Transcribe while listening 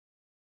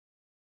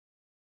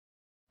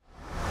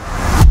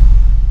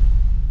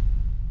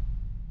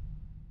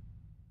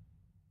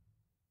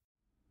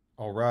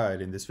All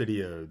right, in this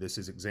video, this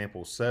is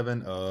example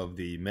 7 of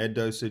the med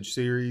dosage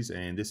series,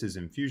 and this is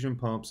infusion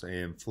pumps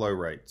and flow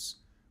rates.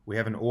 We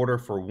have an order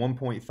for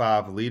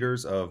 1.5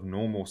 liters of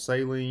normal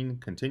saline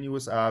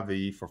continuous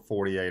IV for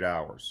 48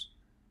 hours.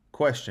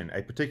 Question: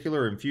 a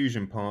particular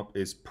infusion pump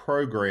is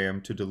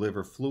programmed to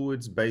deliver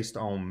fluids based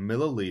on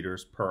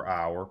milliliters per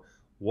hour.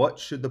 What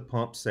should the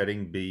pump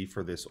setting be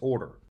for this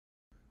order?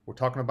 We're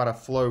talking about a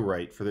flow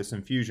rate for this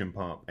infusion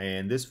pump,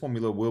 and this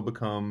formula will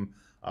become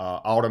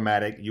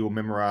automatic. You'll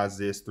memorize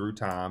this through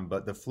time,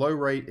 but the flow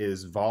rate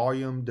is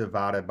volume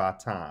divided by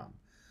time.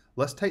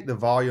 Let's take the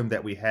volume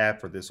that we have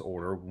for this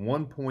order,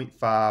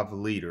 1.5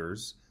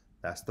 liters,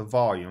 that's the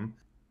volume,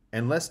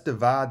 and let's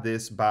divide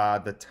this by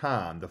the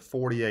time, the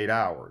 48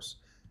 hours.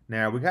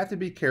 Now, we have to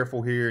be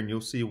careful here, and you'll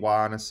see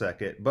why in a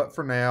second, but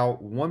for now,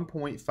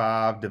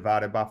 1.5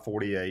 divided by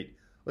 48,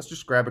 let's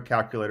just grab a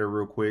calculator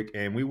real quick,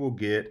 and we will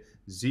get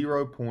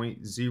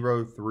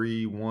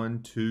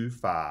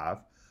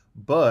 0.03125,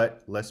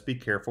 but let's be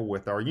careful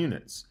with our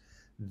units.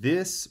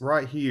 This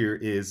right here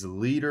is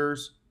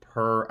liters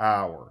per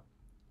hour.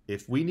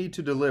 If we need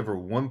to deliver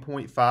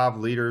 1.5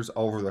 liters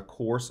over the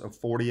course of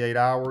 48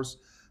 hours,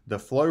 the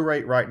flow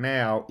rate right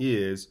now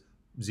is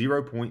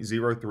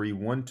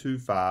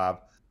 0.03125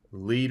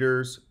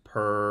 liters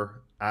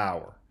per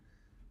hour.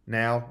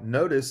 Now,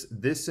 notice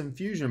this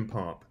infusion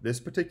pump, this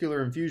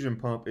particular infusion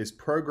pump is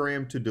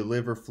programmed to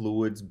deliver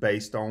fluids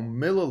based on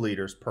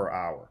milliliters per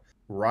hour.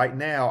 Right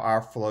now,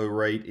 our flow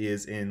rate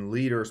is in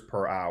liters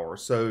per hour.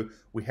 So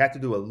we have to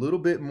do a little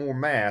bit more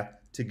math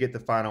to get the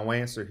final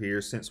answer here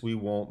since we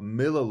want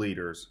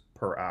milliliters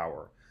per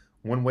hour.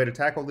 One way to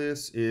tackle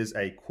this is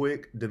a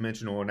quick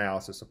dimensional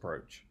analysis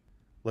approach.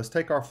 Let's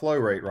take our flow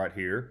rate right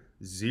here,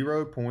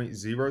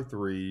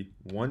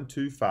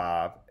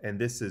 0.03125, and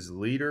this is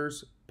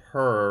liters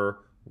per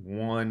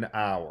 1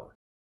 hour.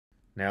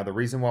 Now, the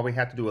reason why we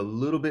have to do a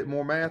little bit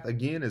more math,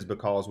 again, is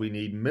because we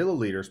need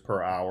milliliters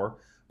per hour,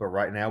 but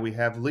right now we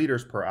have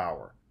liters per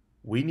hour.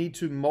 We need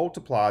to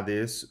multiply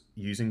this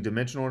using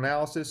dimensional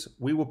analysis.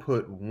 We will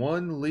put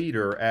 1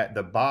 liter at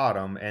the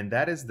bottom, and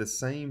that is the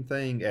same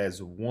thing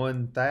as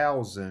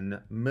 1,000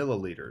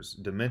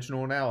 milliliters.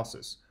 Dimensional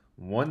analysis.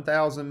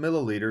 1,000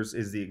 milliliters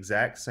is the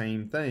exact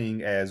same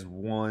thing as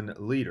 1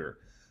 liter.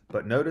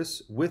 But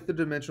notice with the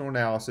dimensional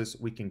analysis,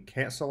 we can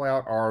cancel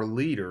out our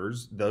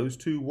liters, those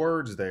two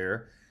words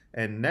there.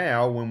 And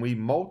now when we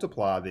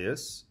multiply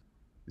this,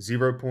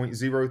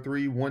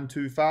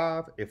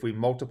 0.03125, if we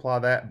multiply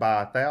that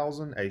by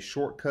 1,000, a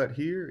shortcut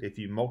here, if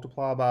you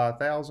multiply by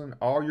 1,000,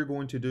 all you're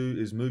going to do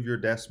is move your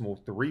decimal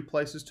 3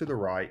 places to the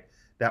right.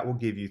 That will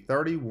give you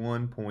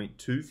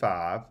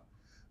 31.25.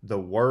 The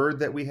word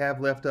that we have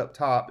left up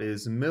top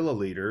is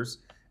milliliters.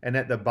 And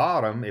at the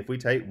bottom, if we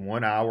take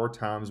 1 hour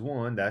times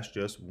 1, that's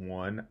just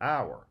 1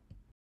 hour.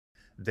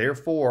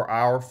 Therefore,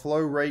 our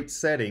flow rate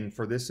setting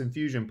for this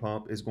infusion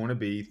pump is going to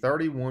be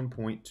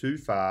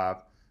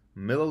 31.25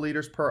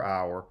 milliliters per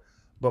hour.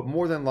 But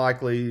more than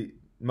likely,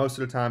 most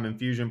of the time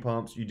infusion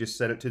pumps, you just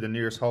set it to the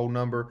nearest whole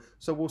number.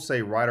 So we'll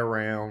say right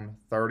around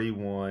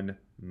 31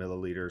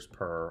 milliliters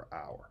per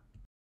hour.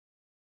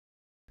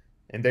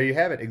 And there you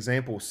have it,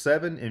 example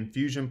 7,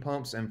 infusion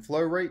pumps and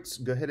flow rates.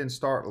 Go ahead and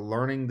start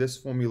learning this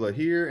formula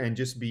here and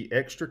just be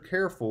extra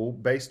careful.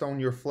 Based on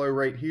your flow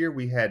rate here,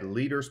 we had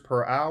liters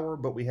per hour,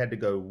 but we had to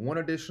go one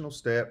additional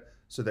step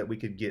so that we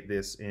could get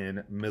this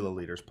in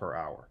milliliters per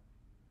hour.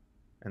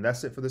 And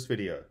that's it for this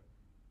video.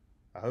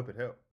 I hope it helped.